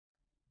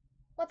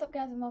What's up,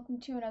 guys, and welcome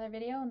to another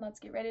video, and let's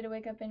get ready to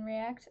wake up and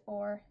react,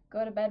 or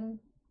go to bed and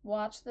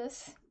watch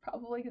this,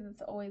 probably, because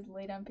it's always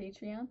late on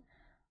Patreon,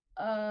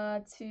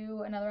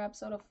 to another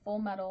episode of Full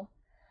Metal.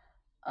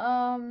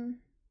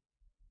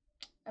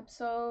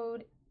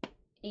 Episode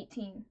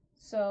 18.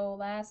 So,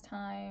 last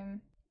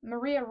time,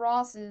 Maria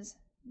Ross is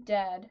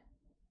dead.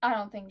 I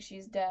don't think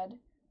she's dead,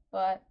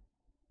 but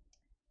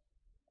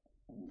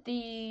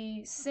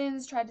the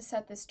Sins tried to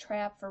set this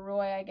trap for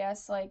Roy, I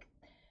guess, like,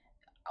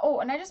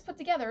 oh, and I just put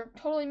together,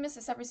 totally miss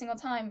this every single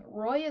time,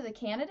 Roy is a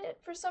candidate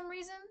for some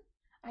reason.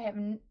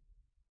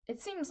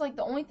 It seems like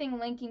the only thing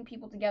linking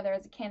people together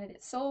as a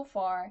candidate so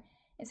far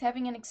is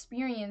having an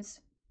experience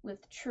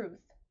with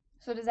truth.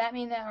 So does that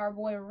mean that our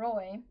boy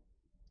Roy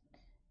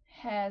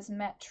has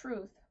met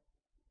truth?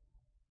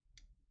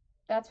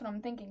 That's what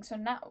I'm thinking. So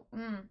now,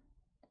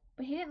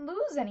 but he didn't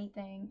lose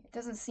anything. It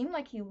doesn't seem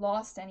like he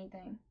lost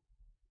anything.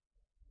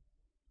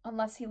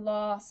 Unless he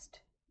lost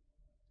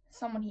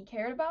someone he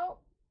cared about.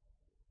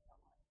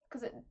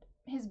 Because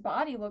his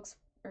body looks,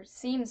 or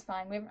seems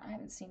fine. I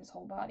haven't seen his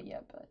whole body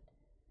yet, but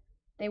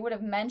they would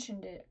have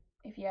mentioned it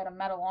if he had a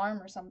metal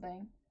arm or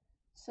something.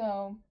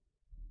 So,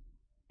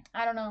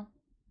 I don't know.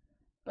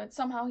 But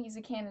somehow he's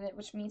a candidate,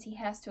 which means he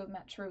has to have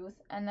met truth.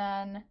 And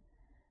then,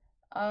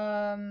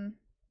 the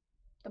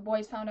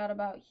boys found out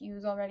about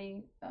Hughes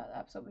already, the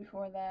episode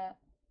before that.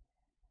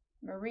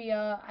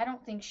 Maria, I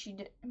don't think she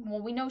did,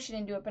 well, we know she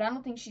didn't do it, but I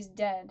don't think she's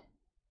dead.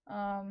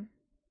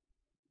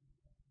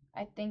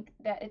 I think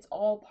that it's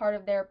all part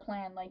of their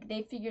plan. Like,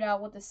 they figured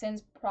out what the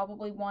Sins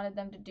probably wanted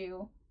them to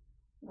do,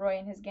 Roy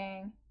and his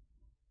gang,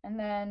 and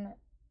then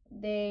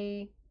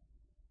they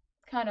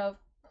kind of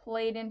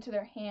played into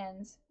their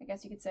hands, I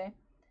guess you could say.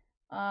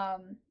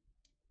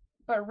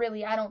 But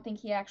really, I don't think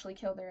he actually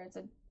killed her.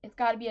 It's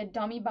got to be a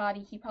dummy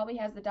body. He probably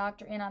has the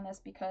doctor in on this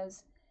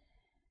because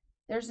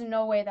there's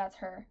no way that's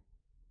her.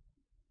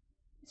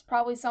 It's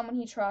probably someone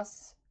he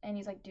trusts, and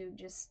he's like, dude,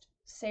 just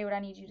say what I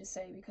need you to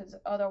say, because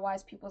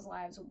otherwise people's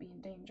lives will be in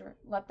danger.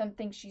 Let them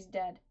think she's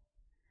dead.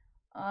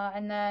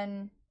 And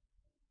then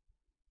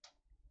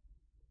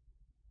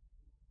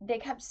they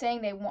kept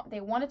saying they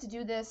wanted to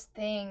do this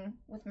thing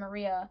with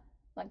Maria,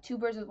 like two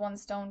birds with one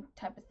stone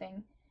type of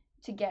thing,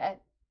 to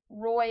get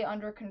Roy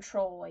under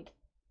control, like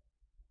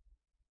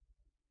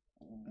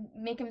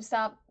make him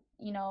stop,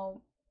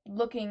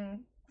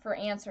 looking for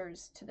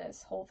answers to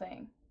this whole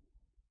thing.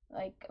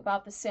 Like,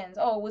 about the Sins.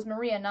 Oh, it was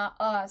Maria, not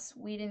us.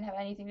 We didn't have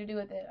anything to do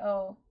with it.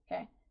 Oh,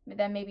 okay. But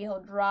then maybe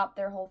he'll drop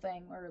their whole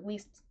thing, or at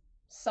least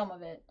some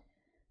of it.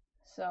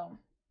 So,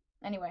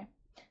 anyway.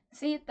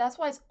 See, that's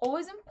why it's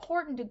always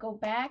important to go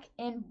back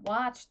and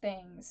watch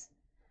things.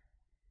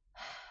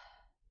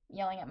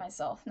 Yelling at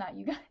myself, not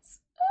you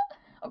guys.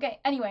 Okay,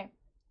 anyway.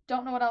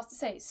 Don't know what else to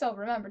say. So,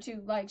 remember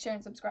to like, share,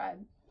 and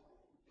subscribe.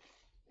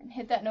 And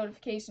hit that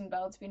notification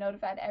bell to be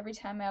notified every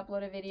time I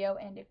upload a video,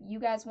 and if you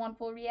guys want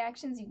full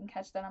reactions, you can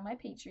catch that on my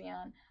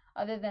Patreon.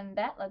 Other than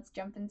that, let's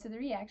jump into the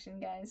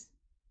reaction, guys.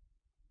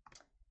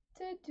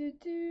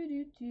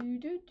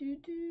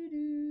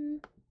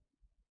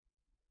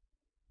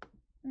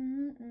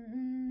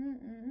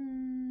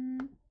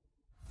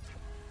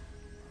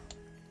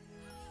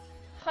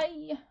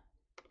 Hi!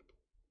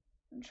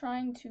 I'm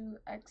trying to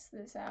X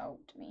this out,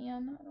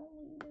 man. I don't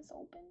leave this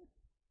open.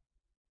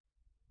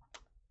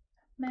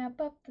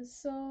 Map up the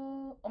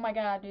soul. Oh my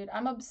god, dude.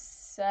 I'm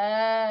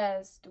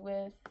obsessed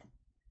with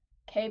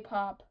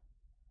K-pop.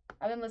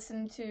 I've been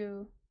listening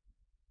to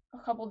a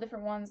couple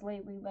different ones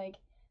lately. Like,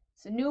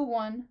 it's a new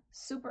one,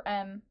 Super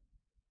M.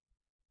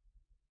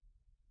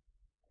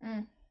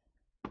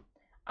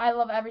 I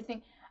love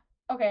everything.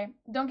 Okay,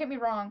 don't get me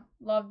wrong.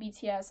 Love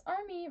BTS.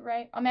 ARMY,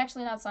 right? I'm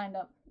actually not signed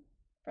up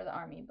for the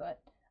ARMY, but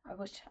I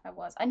wish I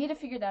was. I need to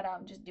figure that out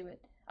and just do it.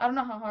 I don't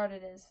know how hard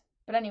it is.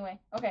 But anyway,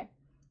 okay.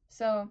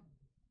 So,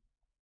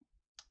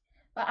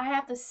 but I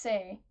have to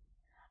say,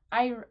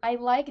 I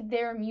like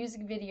their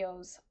music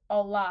videos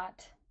a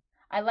lot.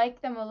 I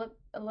like them a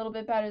little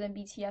bit better than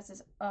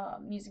BTS's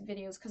music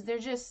videos, because they're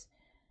just,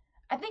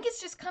 I think it's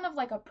just kind of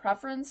like a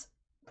preference,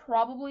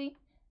 probably,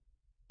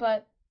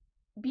 but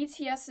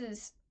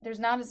BTS's, there's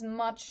not as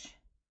much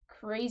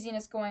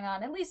craziness going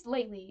on, at least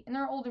lately. In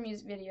their older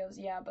music videos,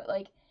 yeah, but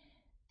like,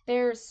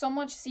 there's so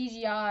much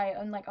CGI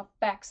and like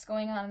effects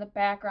going on in the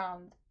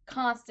background,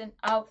 constant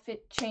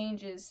outfit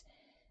changes.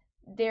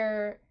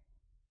 Their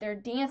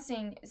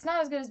dancing, it's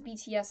not as good as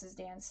BTS's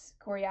dance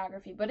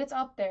choreography, but it's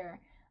up there.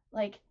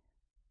 Like,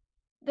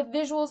 the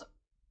visuals,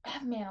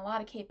 man, a lot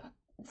of K-pop,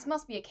 this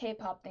must be a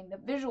K-pop thing. The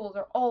visuals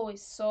are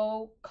always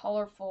so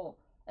colorful.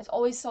 It's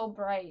always so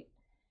bright.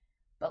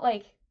 But,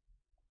 like,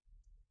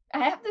 I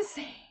have to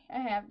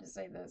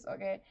say this,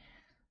 okay?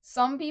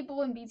 Some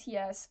people in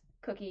BTS,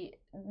 Cookie,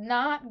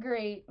 not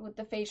great with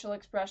the facial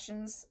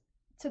expressions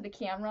to the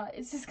camera.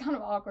 It's just kind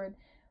of awkward.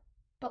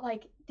 But,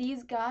 like,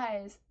 these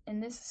guys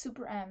in this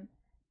Super M,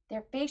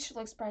 their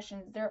facial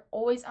expressions, they're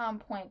always on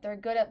point. They're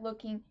good at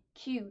looking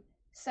cute,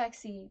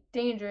 sexy,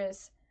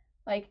 dangerous,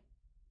 like,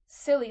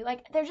 silly.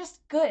 Like, they're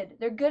just good.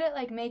 They're good at,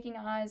 like, making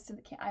eyes to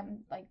the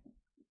I'm, like,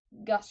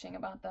 gushing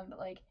about them, but,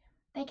 like,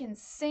 They can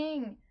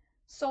sing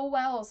so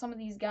well, some of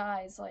these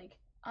guys, like,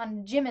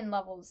 on Jimin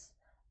levels.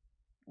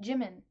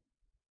 Jimin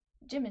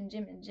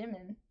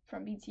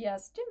from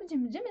BTS.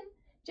 Jimin.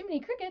 Jiminy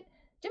Cricket.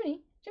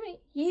 Jiminy.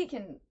 He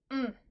can,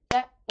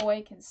 that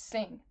boy can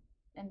sing.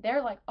 And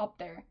they're, like, up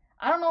there.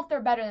 I don't know if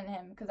they're better than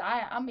him, because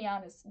I'll be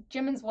honest,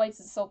 Jimin's voice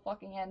is so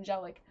fucking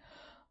angelic.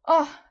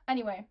 Oh,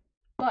 anyway.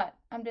 But,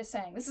 I'm just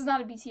saying, this is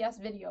not a BTS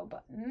video,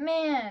 but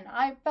man,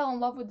 I fell in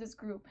love with this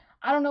group.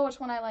 I don't know which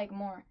one I like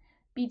more.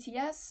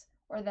 BTS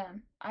or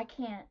them? I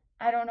can't.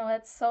 I don't know,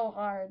 it's so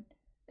hard.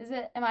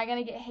 Am I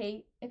gonna get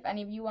hate if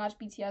any of you watch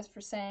BTS for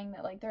saying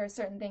that, like, there are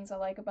certain things I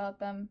like about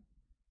them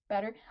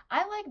better?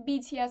 I like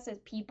BTS as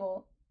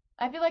people.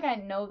 I feel like I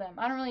know them.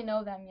 I don't really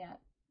know them yet.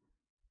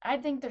 I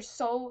think they're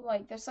so,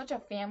 like, they're such a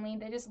family.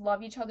 They just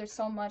love each other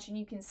so much, and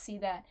you can see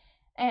that.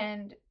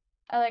 And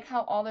I like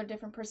how all their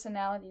different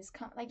personalities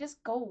like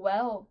just go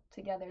well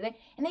together.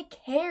 They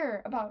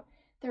care about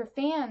their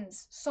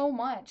fans so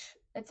much.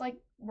 It's like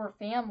we're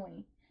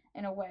family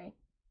in a way.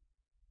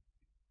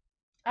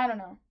 I don't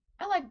know.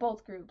 I like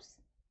both groups.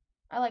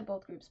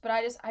 But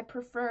I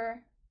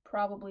prefer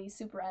probably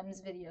Super M's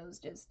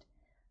videos. Just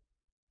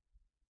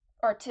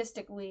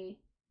artistically,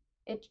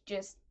 it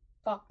just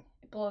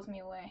it blows me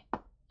away.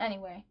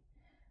 Anyway,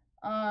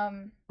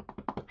 I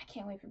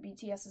can't wait for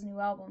BTS's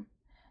new album.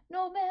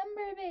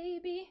 November,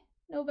 baby.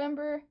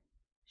 November.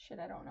 Shit,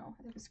 I don't know.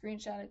 I have a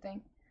screenshot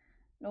thing.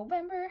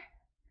 November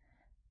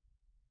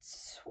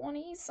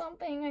 20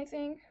 something, I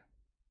think.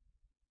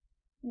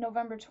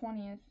 November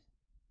 20th.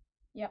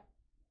 Yep.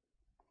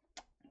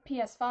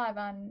 PS5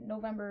 on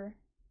November,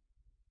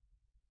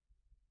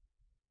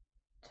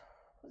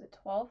 was it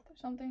 12th or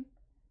something?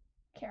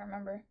 Can't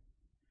remember.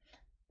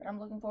 But I'm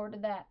looking forward to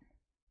that.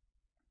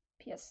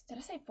 Did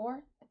I say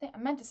 4? I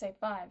meant to say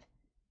 5.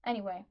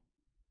 Anyway.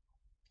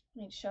 I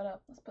need to shut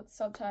up. Let's put the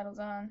subtitles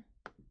on.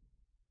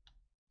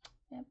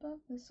 Above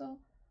the soul.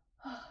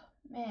 Oh,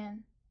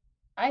 man.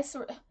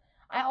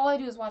 All I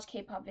do is watch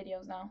K-pop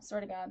videos now.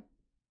 Swear to God.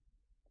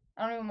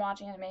 I don't even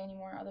watch anime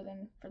anymore other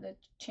than for the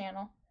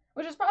channel.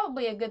 Which is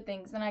probably a good thing,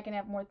 because then I can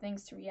have more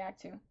things to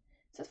react to.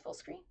 Is this full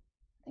screen?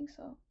 I think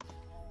so.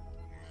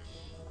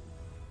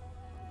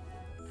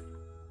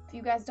 If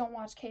you guys don't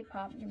watch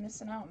K-pop, you're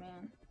missing out,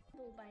 man.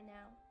 By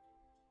now.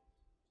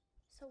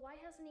 So why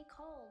hasn't he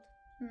called?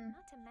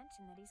 Not to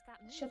mention that he's got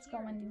shit's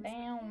going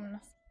down.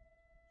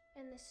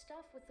 And the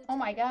stuff with oh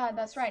my God,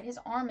 that's right. His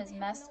arm is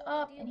messed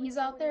up, and he's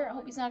out there. I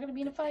hope he's not gonna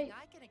be in a fight.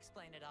 I can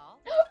explain it all.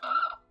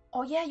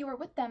 Oh yeah, you were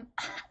with them.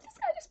 This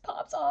guy just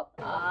pops up.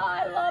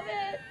 I love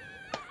it.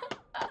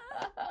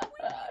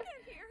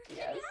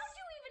 Yes. How'd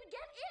you even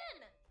get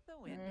in? The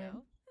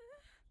window.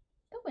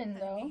 The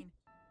window.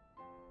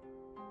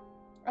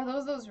 I mean,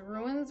 are those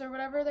ruins or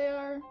whatever they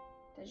are?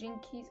 The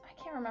Jinkies? I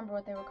can't remember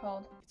what they were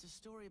called. it's a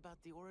story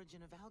about the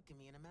origin of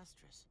alchemy in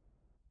Amestris.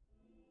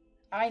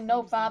 I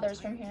know fathers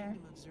from here. The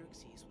kingdom of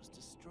Xerxes was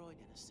destroyed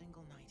in a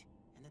single night,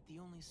 and that the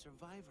only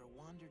survivor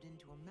wandered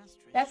into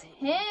Amestris. That's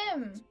shortly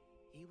him! afterwards.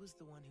 He was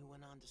the one who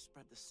went on to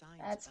spread the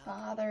science That's of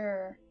alchemy.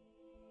 father.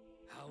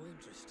 How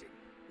interesting.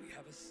 We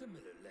have a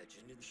similar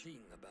legend in Xing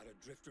about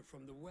a drifter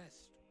from the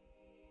west.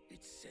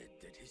 It's said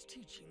that his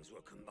teachings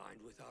were combined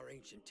with our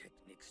ancient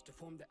techniques to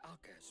form the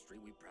alchemy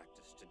we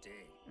practice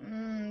today.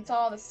 It's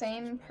all the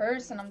same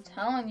person, I'm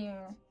telling you.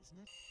 Isn't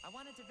it? I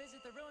wanted to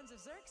visit the ruins of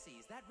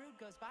Xerxes. That route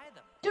goes by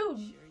them. Dude,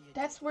 Sure you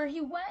that's did. where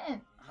he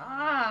went.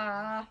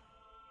 Ah.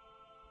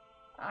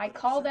 I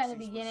called that in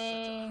the Xerxes was such a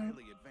beginning.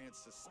 highly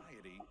advanced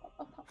society.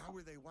 How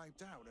were they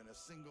wiped out in a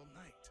single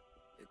night?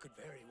 It could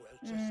very well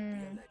just be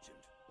a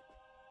legend.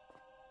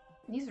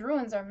 These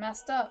ruins are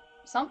messed up.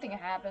 Something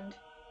happened.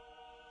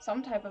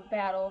 Some type of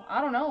battle.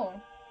 I don't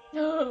know.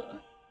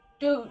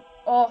 Dude,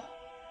 oh,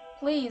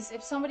 please,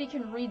 if somebody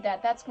can read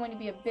that, that's going to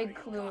be a big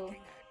clue.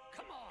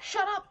 Come on.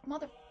 Shut up,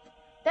 mother...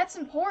 That's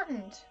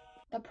important.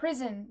 The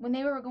prison. When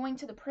they were going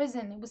to the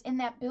prison, it was in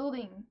that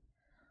building.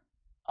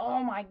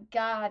 Oh my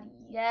God,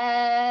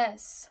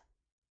 yes.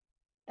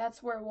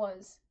 That's where it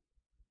was.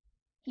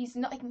 He's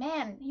not, like,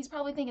 man, he's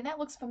probably thinking, that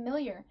looks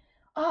familiar.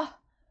 Ah,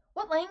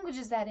 what language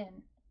is that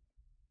in?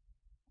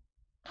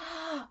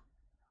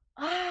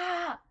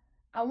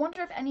 I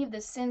wonder if any of the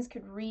Sins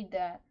could read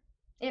that.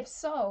 If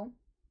so,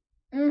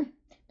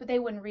 but they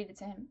wouldn't read it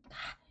to him.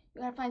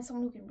 You gotta find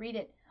someone who can read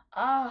it.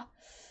 I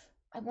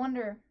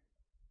wonder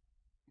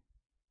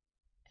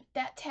if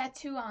that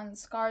tattoo on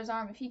Scar's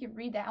arm, if he could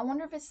read that. I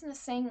wonder if it's in the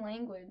same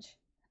language.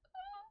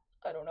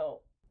 I don't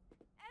know.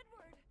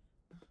 Edward!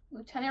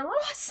 Lieutenant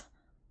Ross!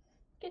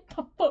 Get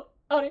the fuck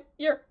out of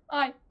here.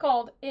 I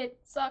called it.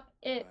 Suck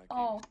it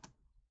all.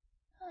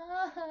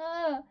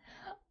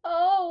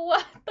 Oh,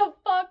 what the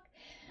fuck?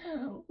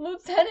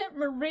 Lieutenant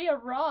Maria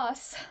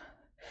Ross.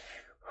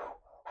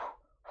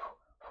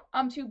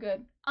 I'm too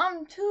good.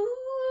 I'm too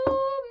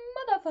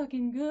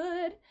motherfucking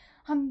good.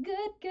 I'm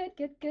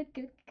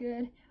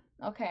good.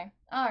 Okay.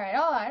 Alright,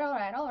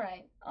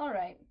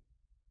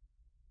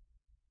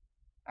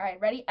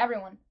 ready?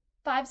 Everyone.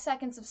 5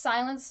 seconds of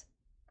silence.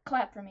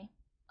 Clap for me.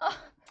 Oh,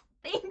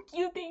 thank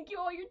you.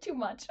 Oh, you're too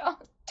much. Oh,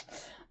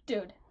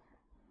 dude.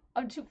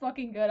 I'm too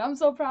fucking good. I'm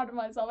so proud of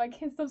myself. I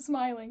can't stop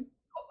smiling.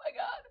 Oh my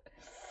god.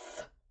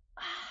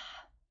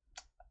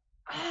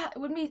 It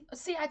would be.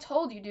 See, I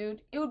told you,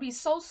 dude. It would be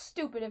so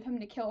stupid of him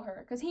to kill her,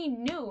 because he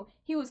knew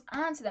he was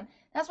onto them.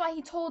 That's why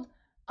he told.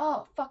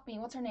 Oh, fuck me.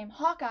 What's her name?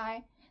 Hawkeye.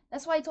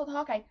 That's why he told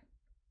Hawkeye,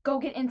 go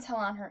get intel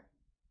on her,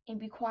 and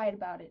be quiet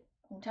about it.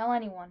 Don't tell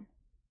anyone.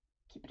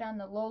 Keep it on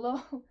the low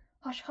low.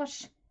 Hush,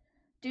 hush,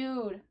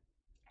 dude.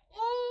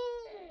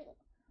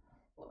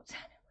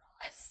 Lieutenant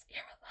Ross,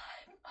 you're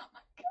alive. Oh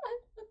my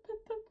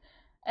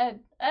god.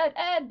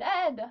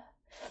 Ed.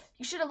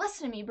 You should have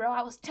listened to me, bro.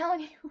 I was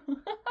telling you.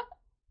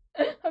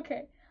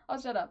 Okay,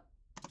 I'll shut up.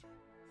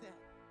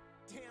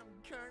 That damn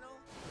colonel.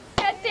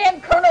 That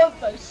damn colonel's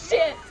the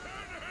shit.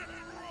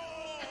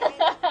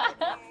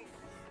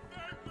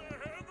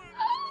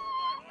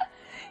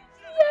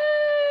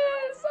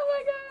 Yes! Oh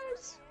my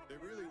gosh. There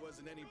really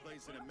wasn't any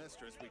place in a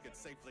mistress we could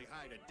safely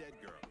hide a dead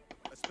girl,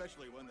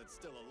 especially one that's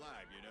still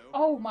alive, you know?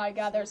 Oh my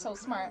god, they're so The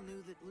smart. colonel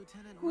knew that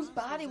Lieutenant Whose Ross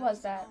body was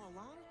was innocent that? all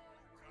along?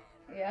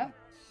 Yeah.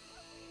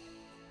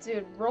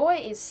 Dude,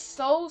 Roy is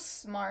so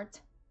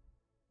smart.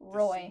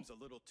 Roy. This seems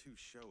a little too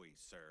showy,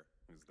 sir.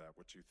 Is that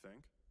what you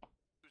think?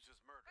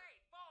 Hey,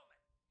 Bowman,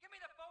 give me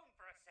the phone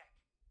for a sec.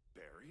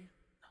 Barry?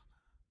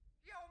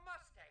 Yo,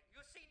 Mustang, you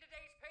seen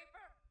today's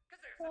paper?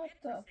 Because there's What an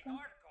the interesting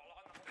fuck? article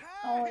on the...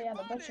 Oh, Hey, yeah,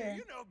 the buddy, butcher.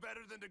 You know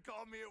better than to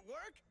call me at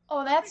work.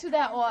 Oh, that's who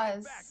that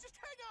was. Back. Just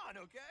hang on,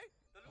 okay?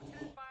 The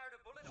lieutenant fired a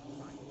bullet all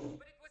right,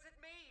 but it was at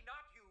me,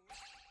 not you.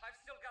 I've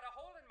still got a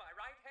hole in my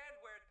right hand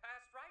where it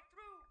passed right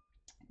through.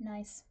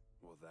 Nice.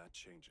 Well, that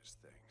changes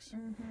things.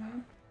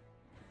 Mm-hmm.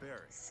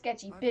 Barry,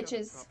 Sketchy I've got a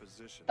bitches.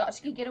 proposition Thought that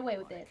she could get you away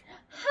might with it. like.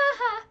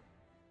 Ha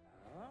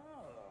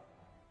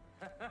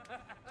Oh.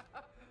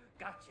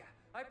 Gotcha.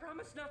 I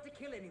promise not to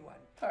kill anyone.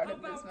 Part How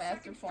of this about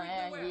master 2nd Street, the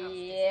plan. warehouse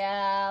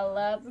Yeah,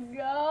 let's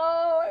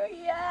go.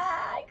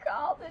 Yeah, I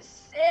call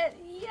this shit.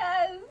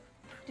 Yes.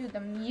 Dude, the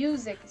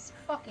music is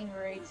fucking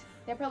great.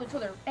 They probably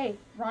told her, hey,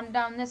 run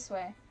down this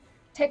way.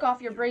 Take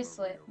off your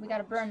bracelet. We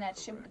gotta burn that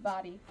shit with the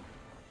body.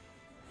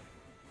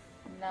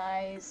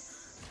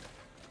 Nice.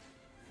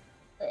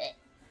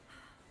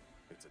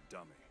 It's a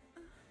dummy.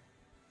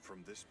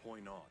 From this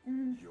point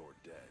on, you're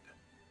dead.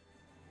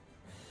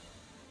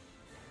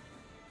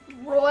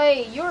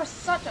 Roy, you're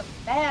such a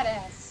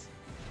badass.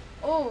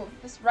 Oh,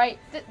 this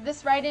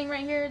writing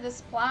right here,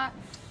 this plot,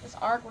 this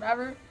arc,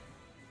 whatever.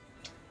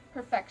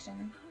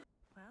 Perfection.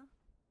 Well,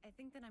 I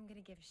think that I'm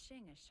gonna give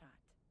Xing a shot.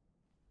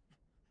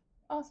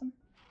 Awesome.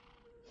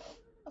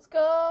 Let's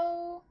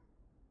go.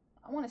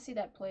 I want to see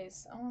that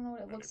place. I want to know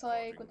what it looks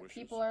like, what the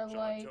people are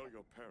like,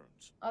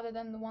 other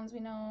than the ones we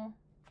know.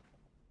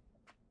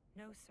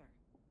 No, sir.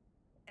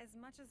 As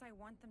much as I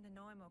want them to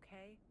know I'm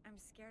okay, I'm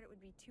scared it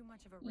would be too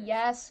much of a risk.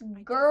 Yes, I just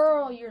don't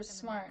girl, want to you're put them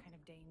in that smart. kind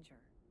of danger.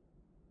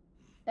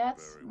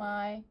 That's Very well.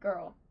 my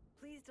girl.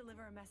 Please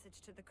deliver a message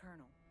to the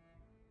Colonel.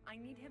 I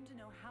need him to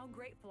know how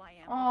grateful I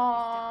am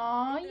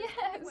Aw, for what he's done. If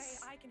there's any way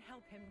yes. I can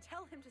help him,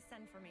 tell him to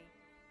send for me.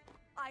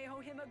 I owe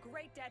him a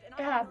great debt, and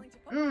I'm God, willing to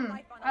put my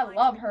life on the I line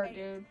love to her, repay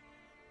it.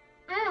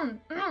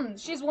 dude.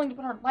 She's willing to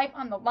put her life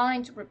on the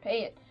line to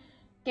repay it.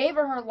 Gave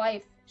her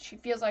life. She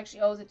feels like she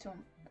owes it to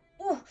him.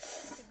 Ooh,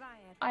 Goodbye,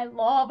 Edward. I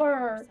love Take care of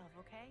her. yourself,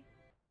 okay?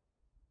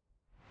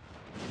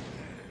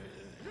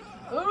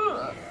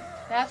 Ugh.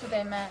 That's what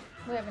they meant.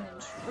 We have an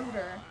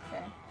intruder.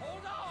 Okay.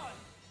 Hold on!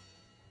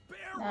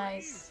 Barry!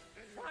 Nice.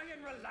 Try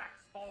and relax,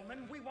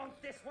 Bowman. We want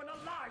this one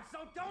alive, so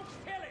don't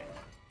kill it!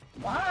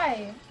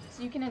 Why?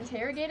 So you can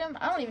interrogate him?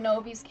 I don't even know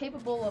if he's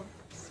capable of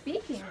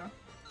speaking.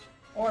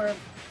 Or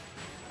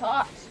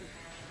thought.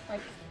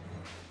 Like,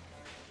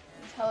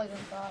 intelligent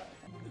thought.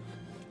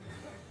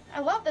 I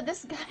love that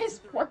this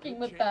guy's working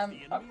with them.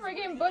 A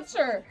friggin'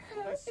 butcher.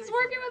 He's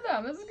working with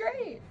them. This is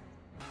great.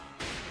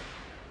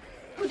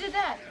 Who did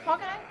that?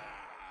 Hawkeye?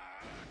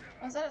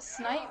 Was that a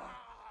snipe?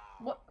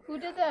 What? Who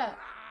did that?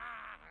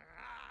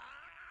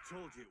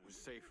 Told you it was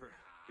safer.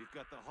 We've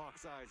got the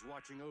Hawk's eyes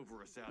watching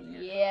over us out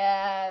here.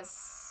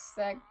 Yes.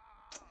 That.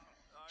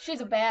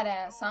 She's a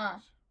badass, huh?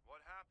 What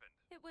happened?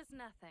 It was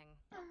nothing.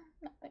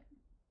 Nothing.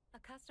 A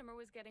customer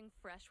was getting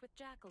fresh with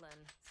Jacqueline,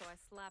 so I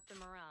slapped him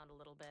around a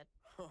little bit.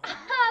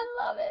 I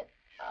love it.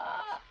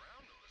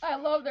 I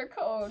love their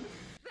code.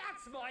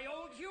 That's my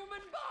old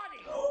human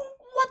body!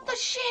 What the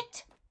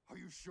shit? Are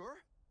you sure?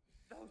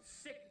 Those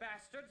sick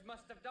bastards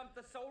must have dumped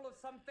the soul of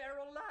some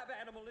feral lab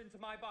animal into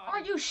my body. Are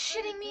you And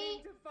shitting it me?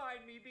 came to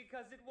find me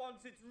because it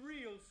wants its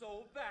real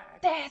soul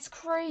back. That's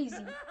crazy.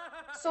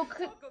 So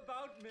could. Talk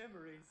about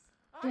memories.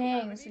 I Dang,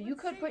 haven't so even you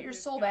could seen put your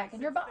this soul guy back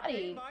in your since the day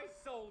body. my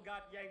soul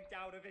got yanked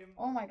out of him.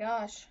 Oh my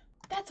gosh.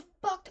 That's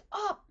fucked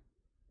up.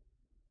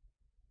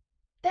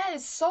 That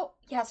is so.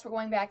 Yes, we're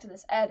going back to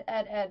this. Ed.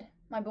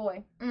 My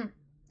boy.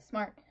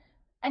 Smart.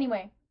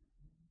 Anyway.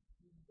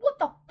 What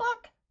the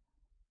fuck?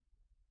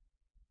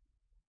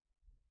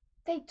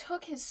 They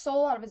took his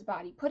soul out of his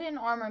body, put it in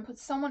armor, and put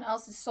someone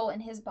else's soul in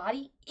his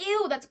body?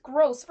 Ew, that's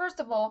gross. First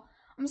of all,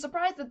 I'm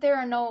surprised that there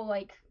are no,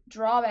 like,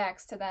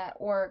 drawbacks to that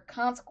or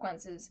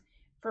consequences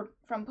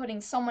from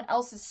putting someone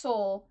else's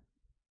soul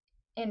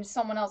in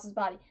someone else's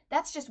body.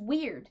 That's just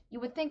weird. You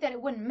would think that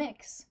it wouldn't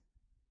mix.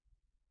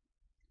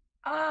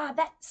 Ah,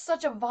 that's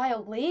such a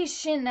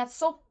violation. That's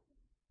so...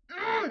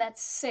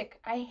 that's sick.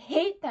 I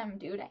hate them,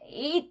 dude. I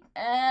hate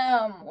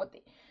them.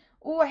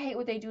 I hate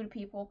what they do to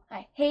people.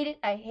 I hate it.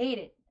 I hate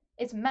it.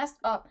 It's messed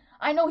up.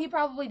 I know he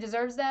probably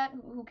deserves that.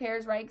 Who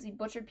cares, right? Because he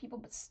butchered people.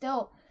 But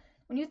still,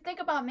 when you think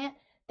about, man,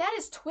 that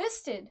is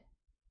twisted.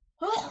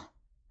 Ugh.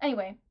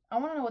 Anyway, I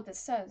want to know what this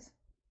says.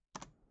 I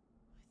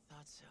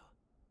thought so.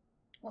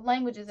 What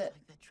language is It's it?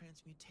 like that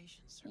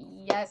transmutation circle.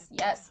 from Yes, the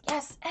yes, 50s.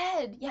 yes,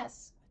 Ed,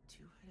 yes. A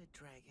two-headed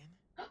dragon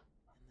and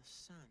the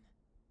sun.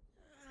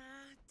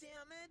 Ah, damn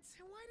it!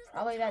 Why does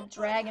Probably the that top part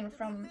dragon have to be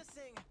from-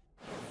 missing?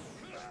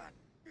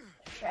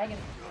 Dragon.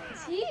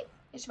 Is he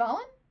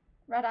Ishvalan?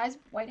 Red eyes,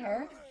 white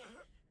hair.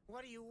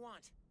 What do you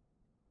want?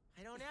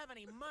 I don't have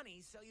any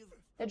money, so you've...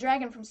 The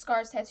dragon from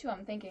Scar's tattoo,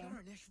 I'm thinking. You're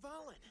an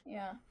Ishvalan.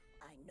 Yeah.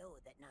 I know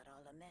that not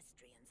all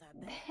Amestrians are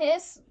bad.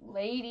 This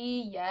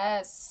lady,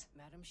 yes.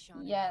 Madame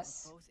Shawn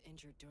Yes. and I were both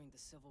injured during the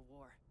Civil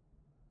War,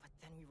 but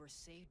then we were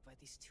saved by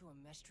these two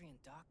Amestrian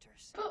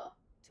doctors.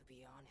 To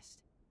be honest,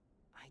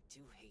 I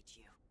do hate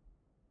you.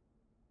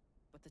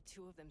 But the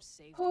two of them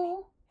saved me,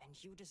 Who? and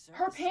you deserve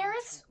Her the same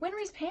parents? treatment.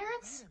 Winry's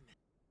parents? Wait a minute.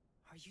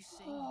 Are you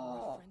saying you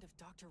were a friend of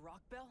Dr.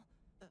 Rockbell?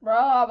 Bro,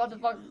 I'm about to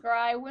fucking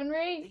cry. They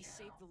Winry?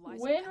 saved the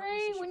lives of Winry,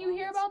 countless when you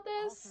hear Ishvalans about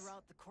all this?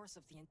 throughout the course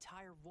of the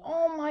entire war.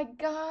 Oh my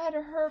god,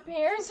 her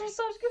parents are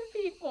such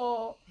good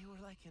people. They were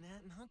like an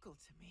aunt and uncle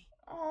to me.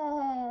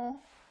 Oh.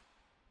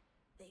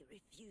 They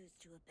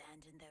refused to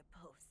abandon their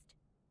post.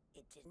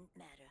 It didn't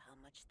matter how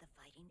much the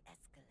fighting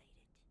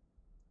escalated.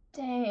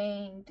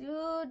 Dang,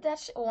 dude, that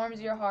shit warms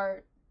your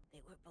heart.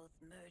 They were both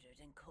murdered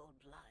in cold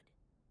blood.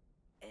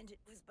 And it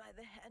was by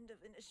the hand of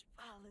an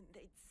Ishvalan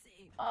they'd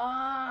saved.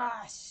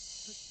 Ah,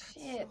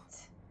 shit.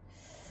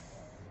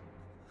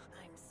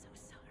 I'm so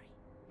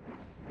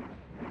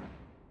sorry.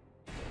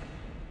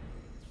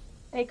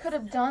 They could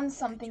have done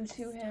something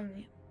to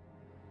him.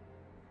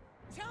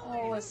 Tell me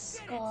Oh, who a did it!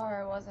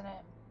 scar, wasn't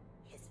it?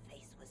 His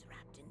face was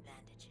wrapped in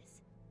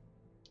bandages.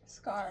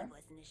 Scar. He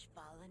was an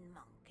Ishvalan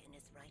monk and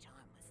his right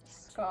arm was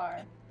detached.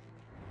 Scar.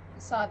 I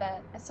saw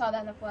that. I saw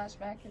that in the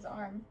flashback, his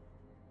arm.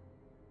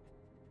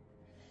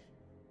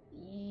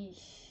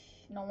 Eesh.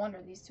 No wonder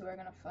these two are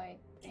gonna fight.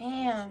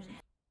 Damn.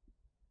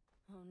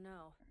 Oh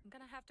no, I'm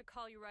gonna have to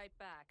call you right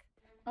back.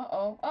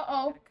 Uh-oh. I've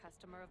Uh-oh. got a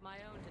customer of my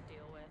own to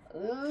deal with.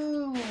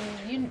 Ooh.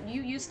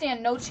 You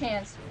stand no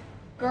chance.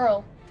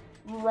 Girl.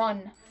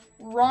 Run.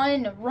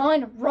 Run.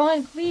 Run.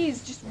 Run.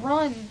 Please, just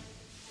run.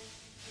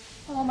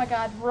 Oh my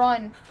god,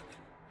 run.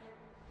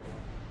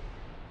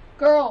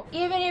 Girl,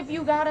 even if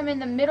you got him in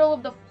the middle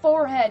of the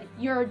forehead,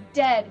 you're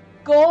dead.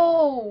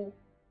 Go.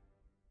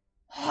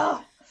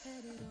 Out.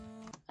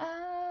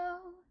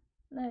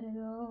 Let it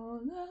all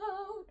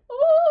out.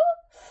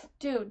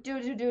 Ooh.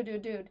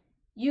 Dude.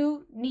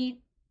 You need...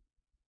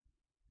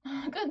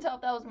 I couldn't tell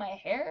if that was my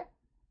hair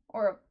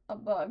or a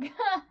bug.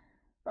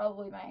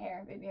 Probably my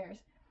hair, baby hairs.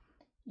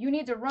 You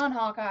need to run,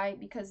 Hawkeye,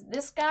 because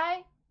this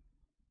guy,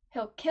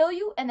 he'll kill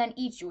you and then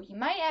eat you. He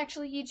might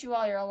actually eat you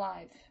while you're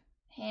alive.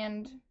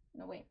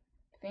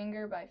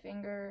 Finger by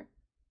finger,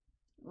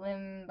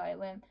 limb by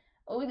limb.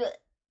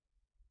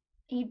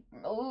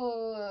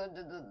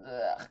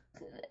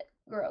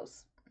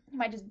 Gross. He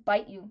might just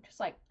bite you, just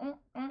like, oh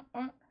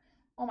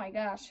my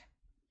gosh.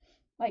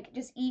 Like,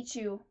 just eat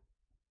you.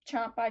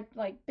 Chomp by,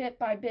 like, bit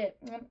by bit.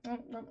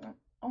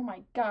 Oh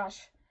my gosh.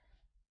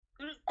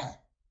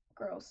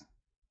 Gross.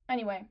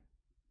 Anyway.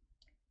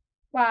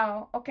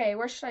 Wow. Okay,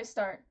 where should I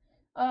start?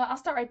 I'll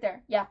start right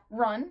there. Yeah,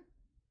 run.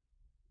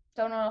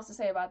 Don't know what else to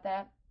say about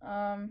that.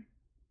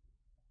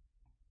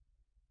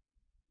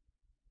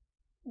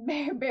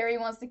 Barry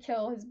wants to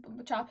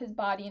chop his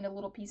body into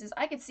little pieces.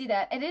 I could see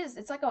that.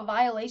 It's like a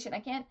violation.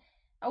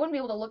 I wouldn't be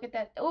able to look at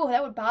that. Oh,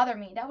 that would bother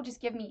me. That would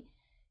just give me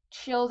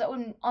chills. That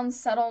wouldn't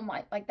unsettle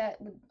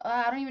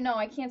I don't even know.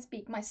 I can't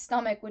speak. My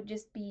stomach would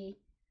just be,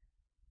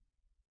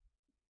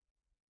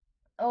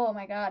 oh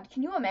my god.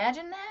 Can you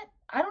imagine that?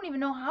 I don't even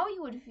know how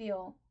you would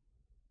feel.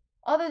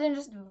 Other than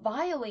just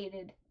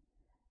violated.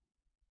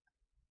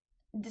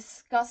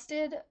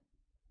 Disgusted.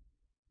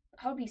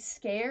 I would be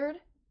scared.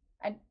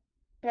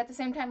 But at the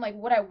same time, like,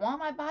 would I want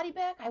my body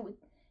back? I would.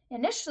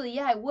 Initially,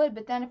 yeah, I would.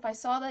 But then if I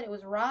saw that it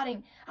was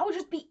rotting, I would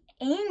just be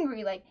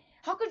angry. Like,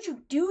 how could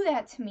you do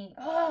that to me?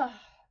 Ugh.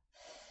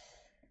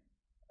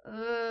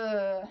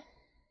 Ugh.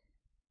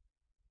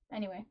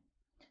 Anyway.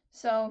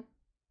 So,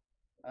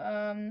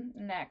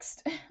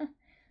 next.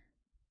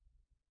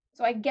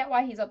 So I get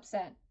why he's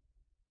upset.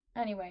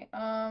 Anyway,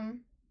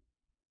 man,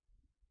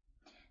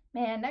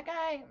 that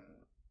guy,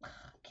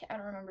 I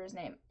don't remember his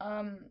name.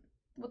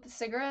 With the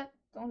cigarette,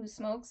 the one who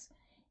smokes,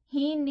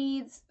 he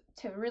needs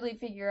to really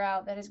figure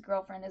out that his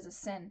girlfriend is a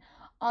sin.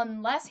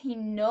 Unless he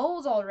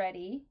knows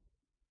already,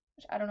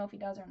 which I don't know if he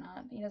does or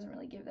not. He doesn't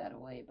really give that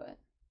away, but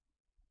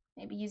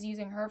maybe he's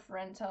using her for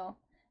intel.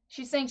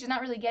 She's saying she's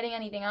not really getting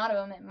anything out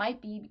of him. It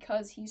might be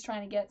because he's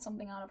trying to get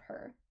something out of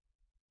her.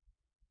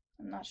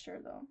 I'm not sure,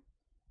 though.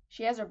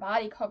 She has her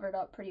body covered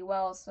up pretty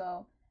well,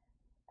 so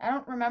I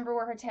don't remember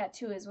where her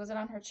tattoo is. Was it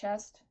on her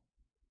chest?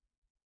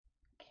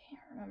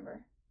 Can't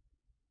remember.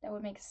 That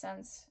would make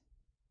sense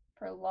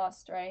for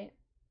lust, right?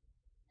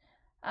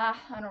 I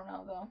don't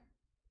know though.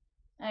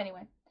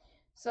 Anyway,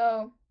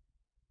 so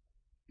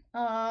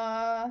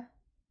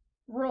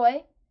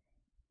Roy,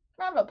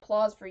 round of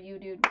applause for you,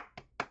 dude.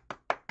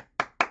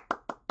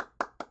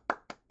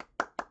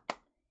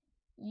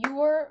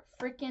 Your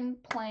freaking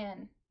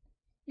plan.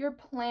 Your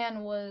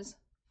plan was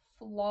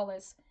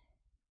flawless.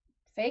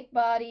 Fake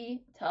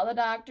body, tell the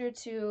doctor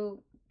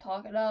to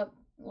talk it up,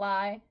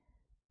 lie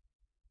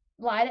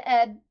to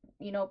Ed,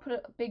 you know, put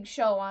a big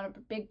show on, a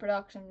big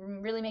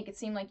production, really make it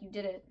seem like you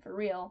did it for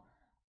real.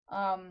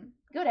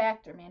 Good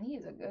actor, man. He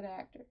is a good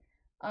actor.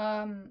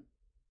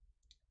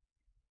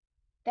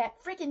 That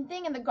freaking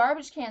thing in the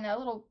garbage can, that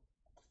little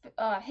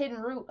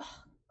hidden root.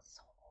 Oh,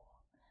 so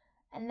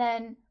cool. And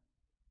then,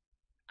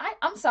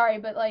 I'm sorry,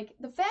 but like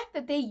the fact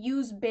that they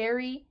use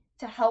Barry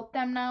to help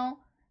them now,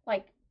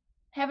 like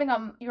having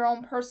your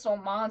own personal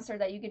monster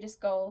that you could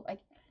just go like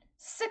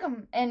sick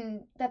him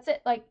and that's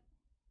it. Like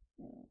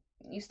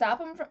you stop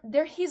him from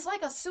there. He's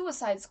like a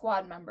Suicide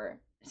Squad member.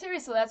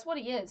 Seriously, that's what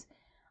he is.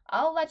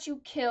 I'll let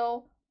you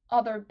kill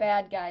other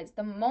bad guys.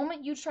 The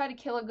moment you try to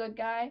kill a good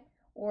guy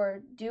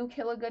or do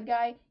kill a good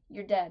guy,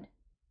 you're dead.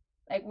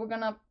 Like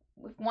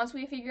once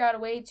we figure out a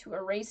way to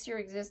erase your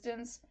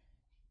existence,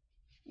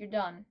 you're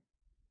done.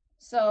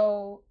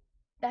 So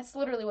that's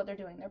literally what they're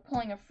doing. They're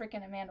pulling a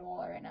freaking Amanda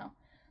Waller right now.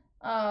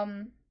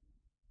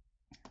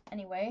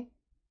 Anyway,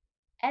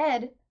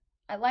 Ed,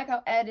 I like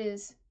how Ed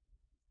is.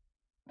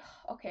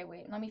 Okay,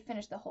 wait, let me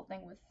finish the whole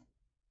thing with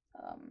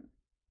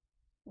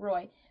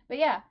Roy. But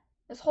yeah,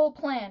 this whole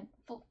plan,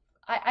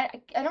 I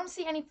don't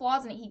see any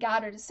flaws in it. He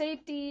got her to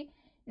safety.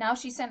 Now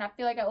she's saying, I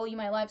feel like I owe you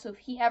my life. So if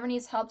he ever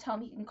needs help, tell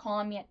him he can call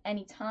on me at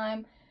any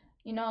time.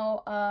 You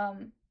know,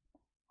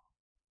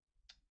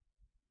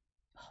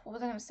 what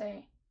was I gonna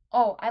say?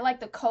 Oh, I like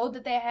the code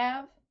that they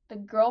have. The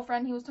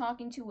girlfriend he was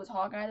talking to was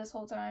Hawkeye this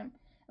whole time.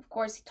 Of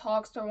course, he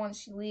talks to her once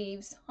she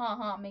leaves.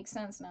 Makes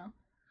sense now.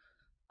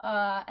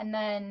 And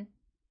then,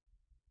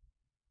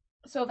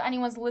 so if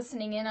anyone's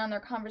listening in on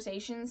their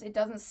conversations, it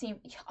doesn't seem.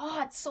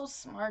 Oh, it's so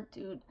smart,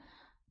 dude.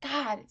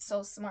 God, it's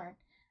so smart.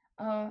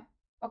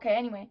 Okay,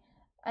 anyway.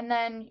 And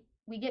then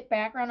we get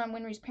background on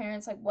Winry's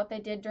parents, like what they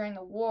did during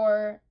the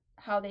war,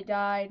 how they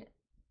died.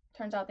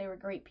 Turns out they were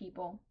great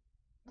people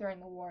during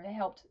the war. They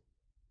helped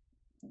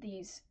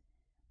these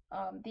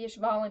the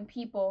Ishvalan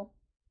people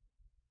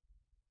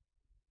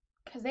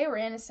because they were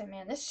innocent,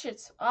 man. This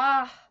shit's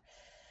oh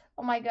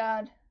my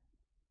god.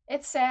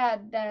 It's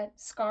sad that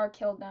Scar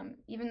killed them,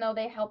 even though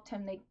they helped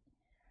him.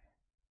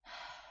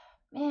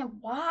 Man,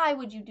 why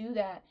would you do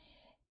that?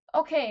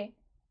 Okay,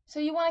 so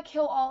you want to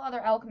kill all other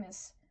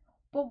alchemists,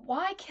 but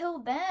why kill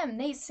them?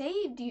 They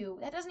saved you.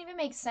 That doesn't even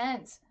make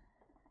sense.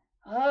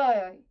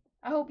 I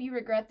hope you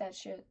regret that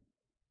shit.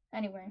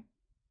 Anyway.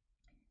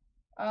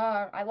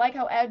 I like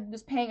how Ed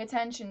was paying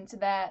attention to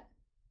that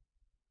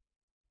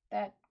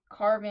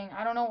carving.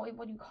 I don't know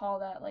what you call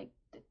that, like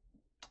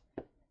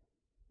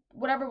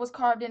whatever was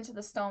carved into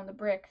the stone, the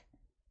brick,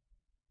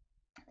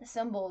 the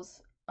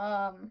symbols.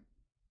 The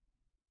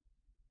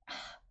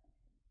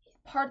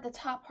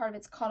top part of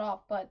it's cut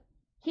off, but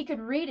he could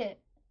read it.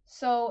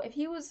 So if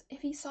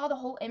he saw the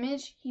whole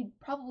image, he'd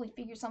probably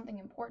figure something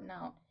important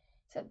out.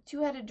 It said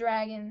two-headed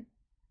dragon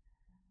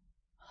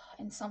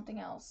and something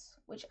else,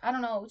 which I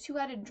don't know.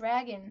 Two-headed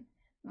dragon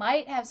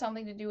might have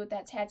something to do with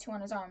that tattoo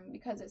on his arm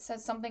because it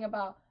says something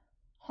about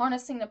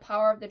harnessing the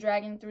power of the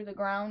dragon through the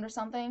ground or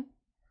something.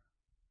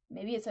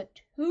 Maybe it's a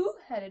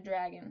two-headed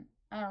dragon.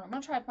 I don't know. I'm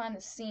gonna try to find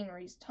the scene where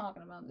he's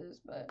talking about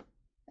this, but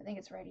I think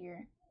it's right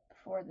here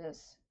before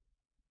this.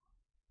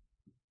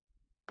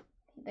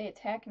 They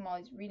attack him while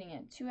he's reading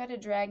it. Two-headed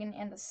dragon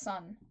and the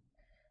sun.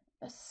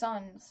 The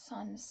sun.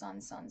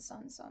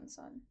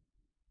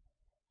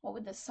 What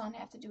would the sun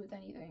have to do with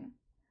anything?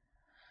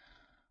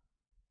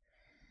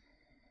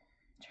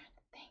 I'm trying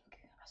to think.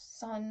 A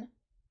sun.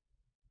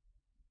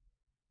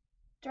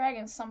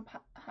 Dragon,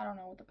 I don't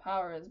know what the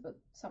power is, but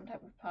some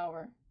type of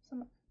power.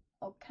 Some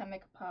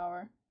alchemic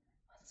power.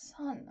 A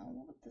sun, though.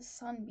 What would the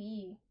sun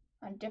be?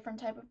 A different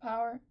type of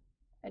power?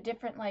 A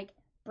different, like,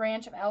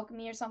 branch of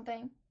alchemy or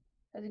something?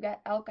 Because we've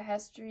got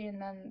alkahestry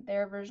and then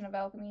their version of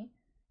alchemy.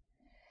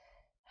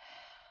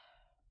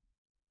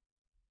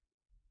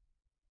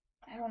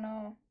 I don't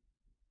know.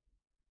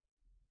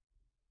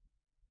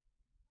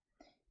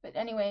 But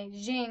anyway,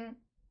 Jing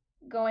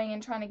going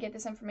and trying to get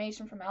this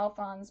information from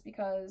Alphonse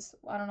because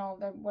I don't know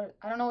what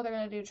they're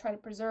gonna do to try to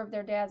preserve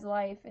their dad's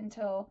life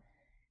until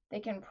they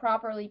can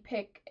properly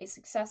pick a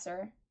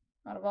successor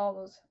out of all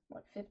those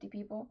 50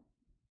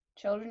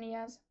 children he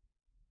has.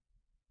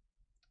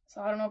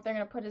 So I don't know if they're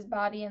gonna put his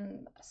body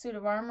in a suit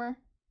of armor,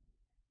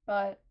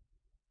 but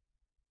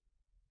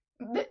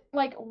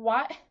like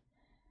what?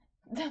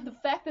 The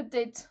fact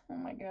that oh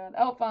my god,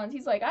 Alphonse,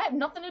 he's like, I have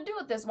nothing to do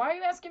with this. Why are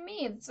you asking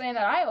me and saying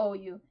that I owe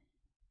you?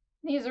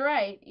 He's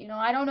right. You know,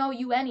 I don't owe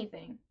you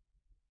anything.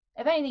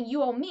 If anything,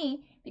 you owe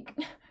me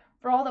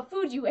for all the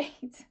food you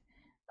ate.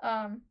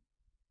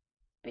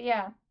 But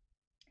yeah,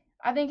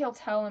 I think he'll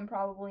tell him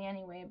probably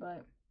anyway,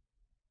 but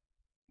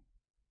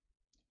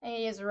and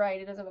he is right.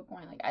 He does have a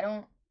point. Like, I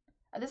don't.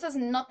 This has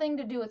nothing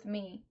to do with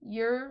me.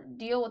 Your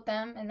deal with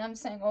them and them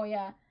saying, oh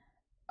yeah,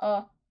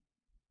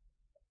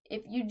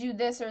 if you do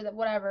this or that,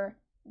 whatever,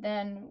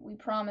 then we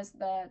promise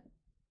that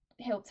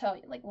he'll tell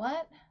you. Like,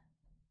 what?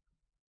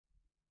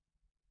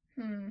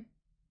 I'm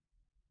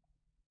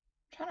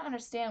trying to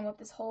understand what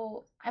this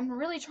whole. I'm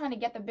really trying to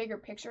get the bigger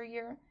picture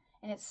here,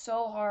 and it's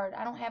so hard.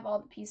 I don't have all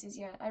the pieces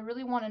yet. I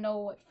really want to know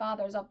what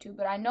Father's up to,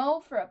 but I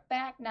know for a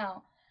fact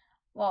now.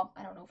 Well,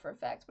 I don't know for a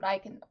fact, but I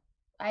can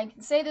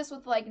say this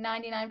with like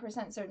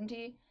 99%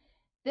 certainty.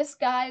 This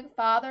guy,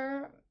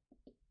 Father,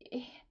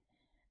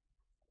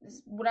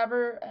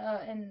 whatever,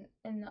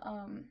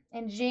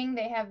 in Jing,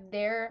 they have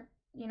their,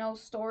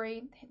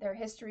 story, their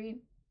history,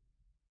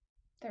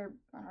 their,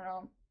 I don't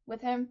know,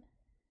 with him.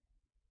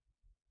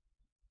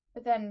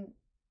 But then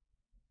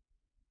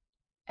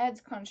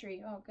Ed's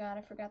country, oh god,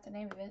 I forgot the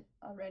name of it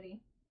already.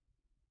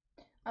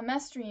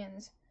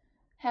 Amestrians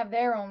have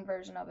their own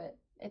version of it.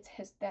 It's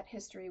that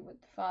history with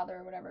the Father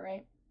or whatever,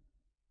 right?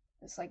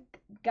 It's like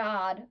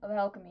God of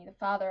alchemy, the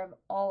father of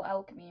all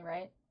alchemy,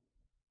 right?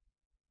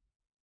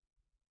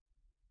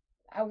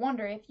 I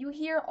wonder if you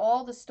hear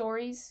all the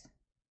stories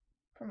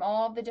from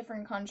all the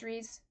different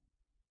countries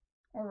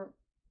or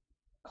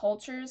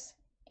cultures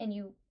and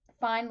you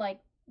find like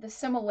the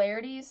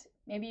similarities,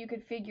 maybe you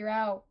could figure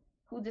out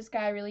who this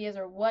guy really is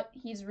or what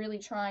he's really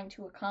trying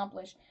to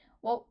accomplish.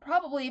 Well,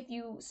 probably if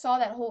you saw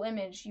that whole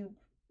image, you'd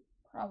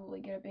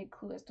probably get a big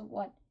clue as to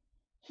what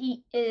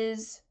he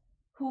is,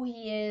 who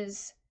he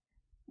is,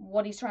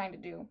 what he's trying to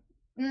do.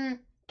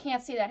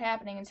 Can't see that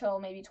happening until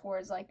maybe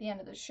towards like the end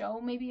of the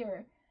show, maybe,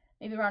 or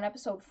maybe around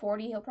episode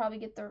 40. He'll probably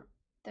get the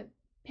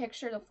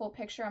picture, the full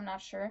picture. I'm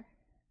not sure.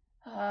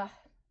 I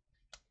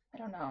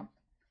don't know.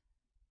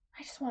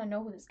 I just want to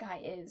know who this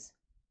guy is.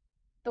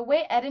 The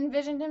way Ed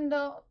envisioned him,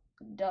 though,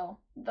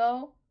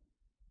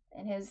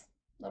 in his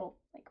little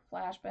like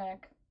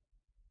flashback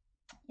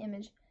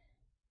image,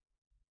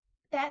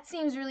 that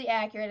seems really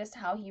accurate as to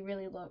how he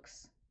really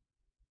looks.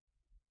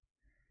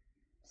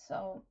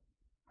 So,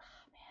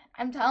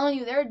 man, I'm telling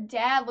you, their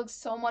dad looks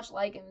so much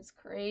like him. It's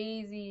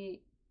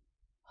crazy.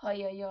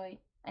 Hoy.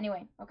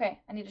 Anyway, okay,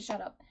 I need to shut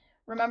up.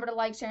 Remember to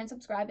like, share, and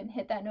subscribe, and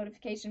hit that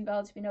notification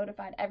bell to be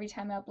notified every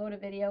time I upload a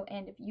video.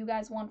 And if you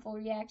guys want full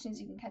reactions,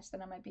 you can catch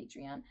that on my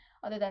Patreon.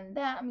 Other than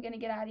that, I'm going to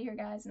get out of here,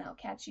 guys, and I'll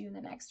catch you in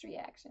the next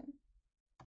reaction.